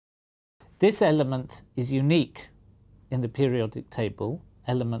This element is unique in the periodic table,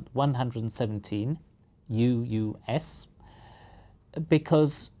 element 117, UUS,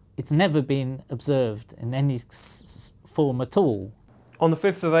 because it's never been observed in any form at all. On the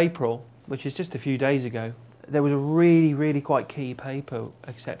 5th of April, which is just a few days ago, there was a really quite key paper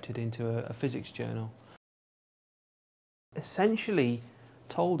accepted into a physics journal. Essentially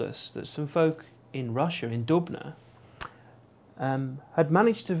told us that some folk in Russia, in Dubna, had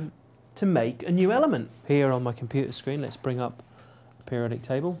managed to make a new element. Here on my computer screen, let's bring up the periodic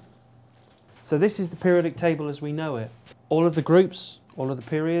table. So this is the periodic table as we know it. All of the groups, all of the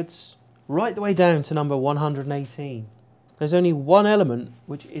periods, right the way down to number 118. There's only one element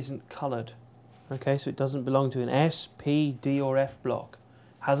which isn't coloured. Okay, so it doesn't belong to an S, P, D or F block.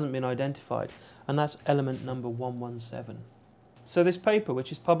 Hasn't been identified. And that's element number 117. So this paper,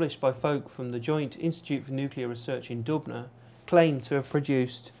 which is published by folk from the Joint Institute for Nuclear Research in Dubna, claimed to have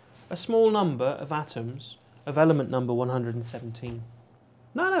produced a small number of atoms of element number 117.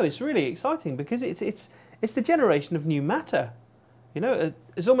 No, it's really exciting because it's the generation of new matter. You know,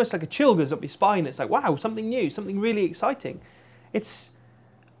 it's almost like a chill goes up your spine. It's like, wow, something new, something really exciting. It's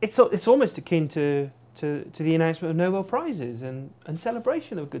almost akin to the announcement of Nobel Prizes and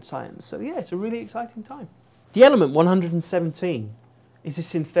celebration of good science. So yeah, it's a really exciting time. The element 117 is a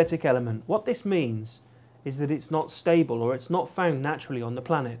synthetic element. What this means is that it's not stable or it's not found naturally on the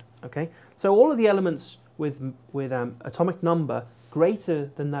planet. Okay, so all of the elements with atomic number greater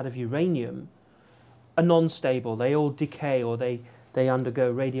than that of uranium are non-stable. They all decay or they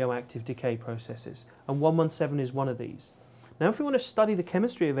undergo radioactive decay processes, and 117 is one of these. Now, if we want to study the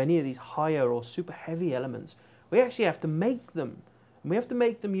chemistry of any of these higher or super heavy elements, we actually have to make them. And we have to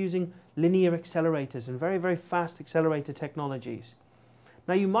make them using linear accelerators and very fast accelerator technologies.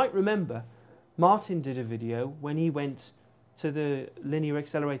 Now, you might remember Martin did a video when he went to the linear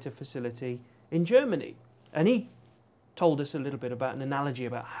accelerator facility in Germany, and he told us a little bit about an analogy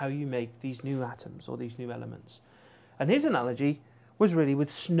about how you make these new atoms or these new elements. And his analogy was really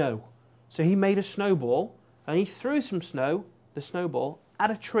with snow. So he made a snowball and he threw some snow, the snowball, at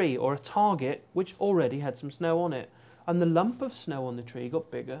a tree or a target which already had some snow on it. And the lump of snow on the tree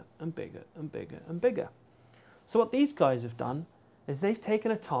got bigger and bigger and bigger and bigger. So what these guys have done is they've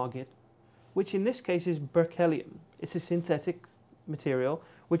taken a target, which in this case is berkelium. It's a synthetic material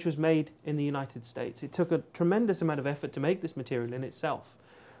which was made in the United States. It took a tremendous amount of effort to make this material in itself,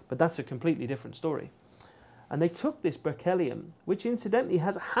 but that's a completely different story. And they took this berkelium, which incidentally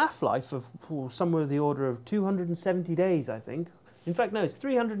has a half-life of somewhere of the order of 270 days, I think. In fact, no, it's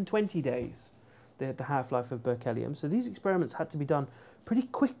 320 days, the half-life of berkelium. So these experiments had to be done pretty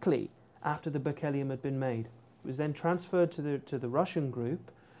quickly after the berkelium had been made. It was then transferred to the Russian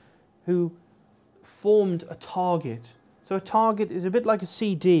group, who formed a target. So a target is a bit like a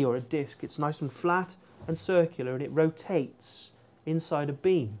CD or a disc. It's nice and flat and circular, and it rotates inside a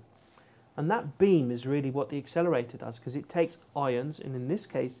beam. And that beam is really what the accelerator does, because it takes ions, and in this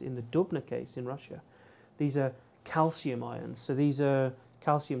case, in the Dubna case in Russia, these are calcium ions. So these are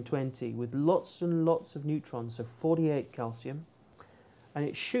calcium-20 with lots and lots of neutrons, so 48 calcium. And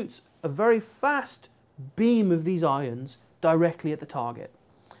it shoots a very fast beam of these ions directly at the target.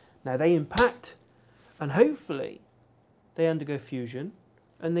 Now they impact, and hopefully they undergo fusion,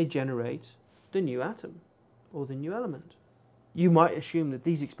 and they generate the new atom, or the new element. You might assume that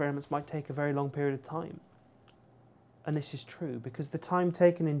these experiments might take a very long period of time. And this is true, because the time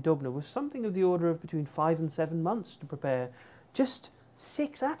taken in Dubna was something of the order of between 5 and 7 months to prepare just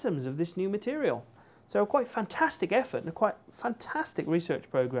 6 atoms of this new material. So a quite fantastic effort and a quite fantastic research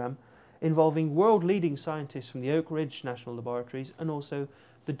program involving world-leading scientists from the Oak Ridge National Laboratories and also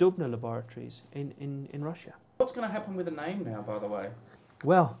the Dubna laboratories in Russia. What's going to happen with the name now, by the way?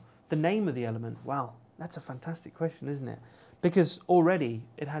 Well, the name of the element, wow, that's a fantastic question, isn't it? Because already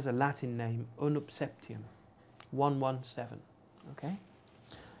it has a Latin name, Ununseptium, 117, okay?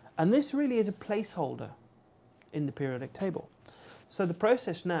 And this really is a placeholder in the periodic table. So the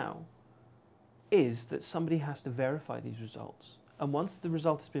process now is that somebody has to verify these results. And once the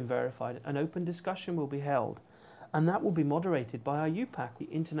result has been verified, an open discussion will be held, and that will be moderated by our UPAC, the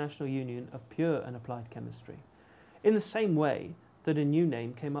International Union of Pure and Applied Chemistry, in the same way that a new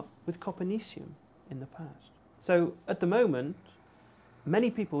name came up with copernicium in the past. So at the moment,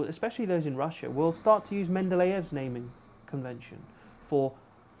 many people, especially those in Russia, will start to use Mendeleev's naming convention for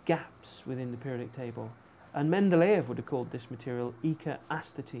gaps within the periodic table. And Mendeleev would have called this material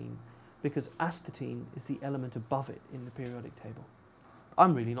astatine, because astatine is the element above it in the periodic table.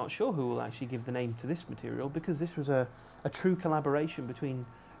 I'm really not sure who will actually give the name to this material, because this was a true collaboration between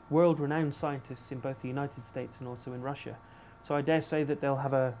world-renowned scientists in both the United States and also in Russia, So I dare say that they'll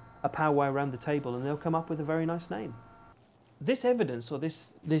have a powwow around the table and they'll come up with a very nice name. This evidence, or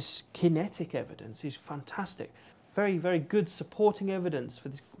this kinetic evidence, is fantastic. Very, very good supporting evidence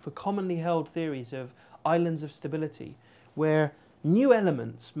for commonly held theories of islands of stability, where new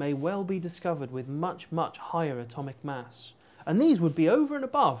elements may well be discovered with much, much higher atomic mass. And these would be over and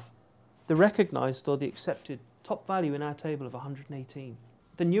above the recognised or the accepted top value in our table of 118.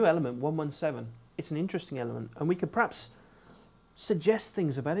 The new element, 117, it's an interesting element, and we could perhaps suggest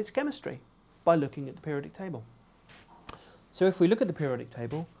things about its chemistry by looking at the periodic table. So if we look at the periodic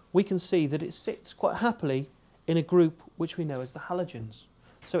table, we can see that it sits quite happily in a group which we know as the halogens.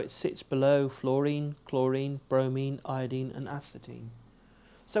 So it sits below fluorine, chlorine, bromine, iodine and astatine.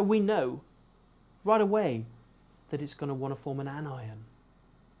 So we know right away that it's going to want to form an anion.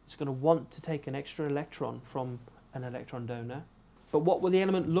 It's going to want to take an extra electron from an electron donor. But what will the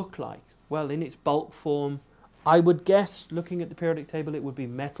element look like? Well, in its bulk form, I would guess, looking at the periodic table, it would be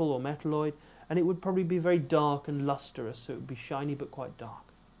metal or metalloid, and it would probably be very dark and lustrous, so it would be shiny but quite dark.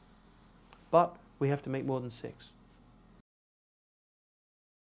 But we have to make more than 6.